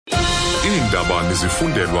Iindaba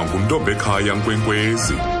nizifundelwa nguNtombekhaya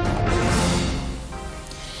Nkwenkwezi.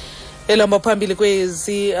 Elihamba phambili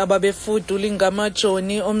kwezi Ababefudula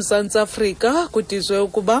ingamajoni omZantsi Afrika kudizwe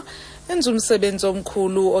ukuba benz'umsebenzi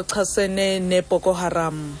omkhulu ochasene ne-Boko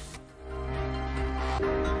Haram.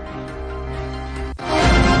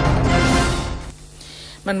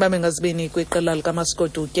 Manibambe ngazibini kwiqela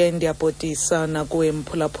likaMasikoduke ndiyabhodisa nakuwe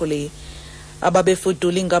mphulaphuli.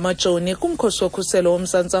 Ababefudula ingamajoni kumkhosi wokhuselo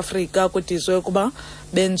womZantsi Afrika kudizwe ukuba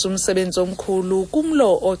benz'umsebenzi omkhulu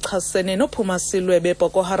kumlo ochasene noophuma-silwe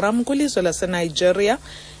be-Boko Haram kwilizwe lase-Nigeria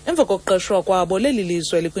emva kokuqeshwa kwabo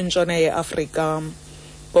lelilizwe elikwintshona ye-Afrika.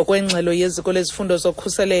 Ngokwengxelo yeziko lezifundo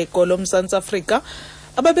zokhuseleko lomZantsi Afrika,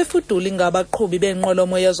 Ababefudula ingabaqhubi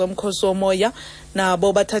beenqwelomoya zomkhosi womoya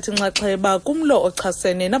nabo bathatha inxaxheba kumlo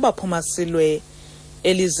ochasene nabaphuma-silwe.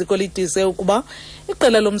 Eli ziko lidize ukuba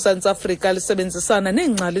iqela lomZantsi Afrika lisebenzisana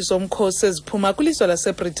neengcali zomkhosi eziphuma kwilizwe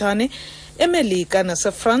laseBritane, eMelika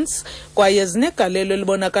naseFrance kwaye zinegalelo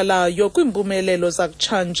elibonakalayo kwiimpumelelo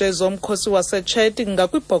zakutshanje zomkhosi waseChad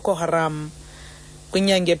ngakwi-Boko Haram.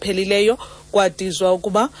 Kwinyanga ephelileyo kwadizwa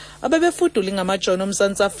ukuba Ababefudula ingamajoni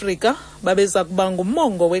omZantsi Afrika babeza kuba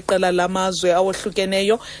ngumongo weqela lamazwe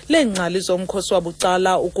awohlukeneyo leengcali zomkhosi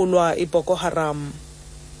wabucala ukulwa iBoko Haram.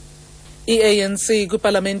 I-ANC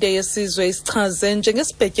kwipalamente yesizwe isichaze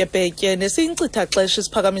njengesibhetyebhetye nesiyinkcithaxesha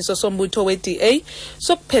isiphakamiso sombutho we-DA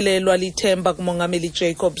sokuphelelwa lithemba kumongameli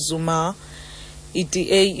Jacob Zuma.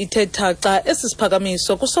 I-DA ithe thaxa esi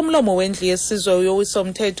siphakamiso kusomlomo wendlu yesizwe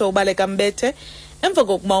yowiso-mthetho ubaleka Mbethe emva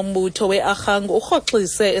kokuba umbutho we-Arhang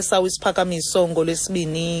urhoxise esawo isiphakamiso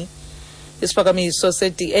ngolwesibini. Isiphakamiso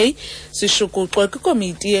se-DA sishukuxwe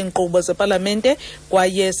kwikomiti yeenkqubo zepalamente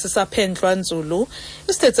kwaye sisaphendlwa nzulu.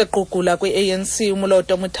 Isithethe equgula kwi-ANC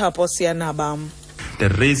uMloto Muthapo Siyanaba. The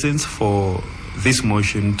reasons for this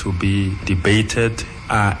motion to be debated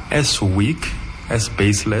are as weak, as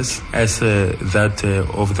baseless as that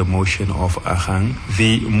of the motion of Arhang.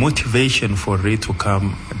 The motivation for it to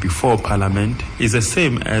come before Parliament is the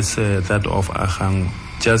same as that of Arhang,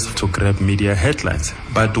 just to grab media headlines.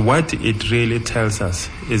 But what it really tells us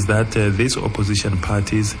is that these opposition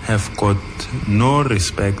parties have got no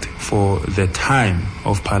respect for the time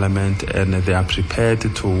of Parliament, and they are prepared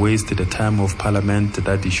to waste the time of Parliament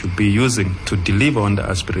that they should be using to deliver on the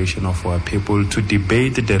aspiration of our people, to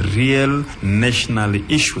debate the real national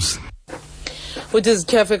issues. Uthi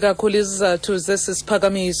zityhafe kakhulu izizathu zesi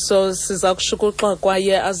siphakamiso siza kushukuxa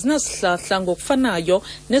kwaye azinasihlahla ngokufanayo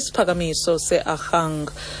nesiphakamiso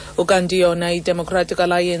se-Arhang. Ukanti yona i-Democratic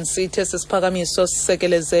Alliance ithe siphakamiso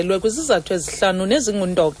sisekelezelwe kwizizathu ezihlanu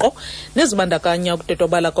nezingundoqo nezibandakanya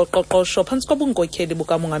ukudodobala koqoqosho phantsi kobunkokheli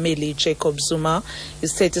bukamongameli Jacob Zuma.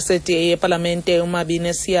 Isithethi se-DA yepalamente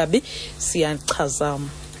uMabine Siyabi siyachaza.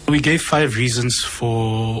 We gave 5 reasons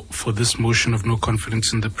for this motion of no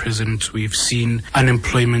confidence in the president. We've seen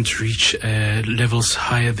unemployment reach levels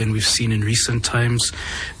higher than we've seen in recent times.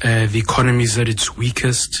 The economy is at its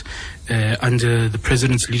weakest. Under the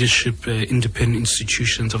president's leadership, independent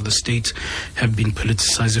institutions of the state have been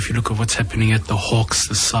politicized. If you look at what's happening at the Hawks,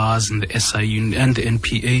 the SARS and the SIU and the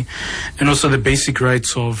NPA, and also the basic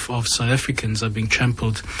rights of South Africans are being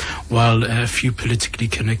trampled, while a few politically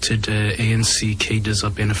connected ANC cadres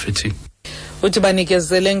are benefiting. Uthi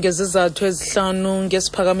banikezele ngezizathu ezihlanu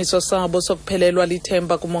ngesiphakamiso sabo sokuphelelwa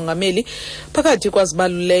lithemba kumongameli. Phakathi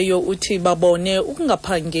kwazibaluleyo uthi babone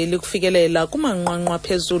ukungaphangeli kufikelela kumanqwanqwa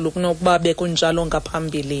phezulu kunokuba bekunjalo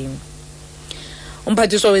ngaphambili.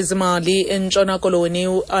 Umphathiswa wezimali eNtshona Koloni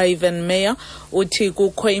u-Ivan Meyer uthi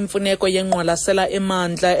kukho imfuneko yenqwalasela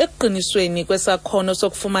emandla ekuqinisweni kwesakhono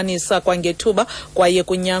sokufumanisa kwangethuba kwaye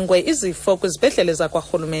kunyangwe izifo kwizibhedlele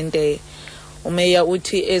zakwarhulumente. Umeya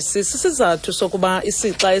uthi esi sisizathu sokuba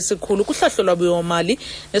isixa esikhulu kuhlahlo lwabiwo-mali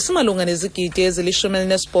nesimalunga nezigidi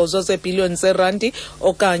ezili-18 zeebhiliyoni zeerandi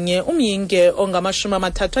okanye umyinge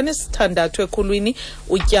ongama-36 ekhulwini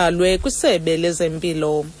utyalwe kwisebe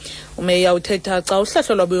lezempilo. Umeya uthetha xa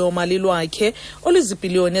uhlahlo lwabiwo-mali lwakhe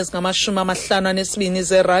oluzibhiliyoni ezingama-52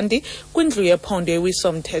 zeerandi kwindlu yephondo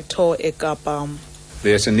yowiso-mthetho eKapa.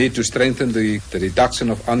 There's a need to strengthen the reduction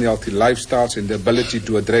of unhealthy lifestyles and the ability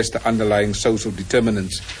to address the underlying social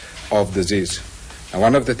determinants of disease. And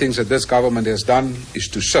one of the things that this government has done is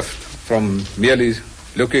to shift from merely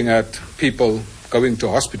looking at people going to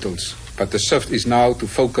hospitals, but the shift is now to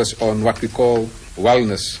focus on what we call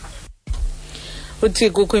wellness. Uthi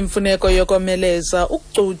kukho imfuneko yokomeleza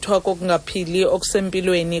ukucuthwa kokungaphili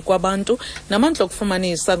okusempilweni kwabantu namandla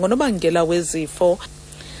okufumanisa ngonobangela wezifo.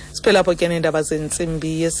 Siphela apho ke neendaba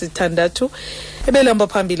zentsimbi yesithandathu ebelihamba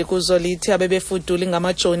phambili kuzo lithi Ababefudula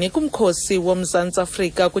ingamajoni kumkhosi womZantsi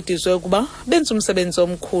Afrika kudizwe ukuba benza umsebenzi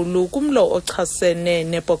omkhulu kumlo ochasene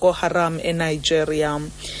ne-Boko Haram eNigeria.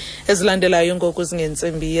 Ezilandelayo ngoku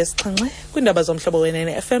zingentsimbi yesixhenxe kwiindaba zomhlobo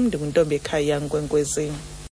we-9 FM ndinguntombi ekhaya Nkwenkwezi.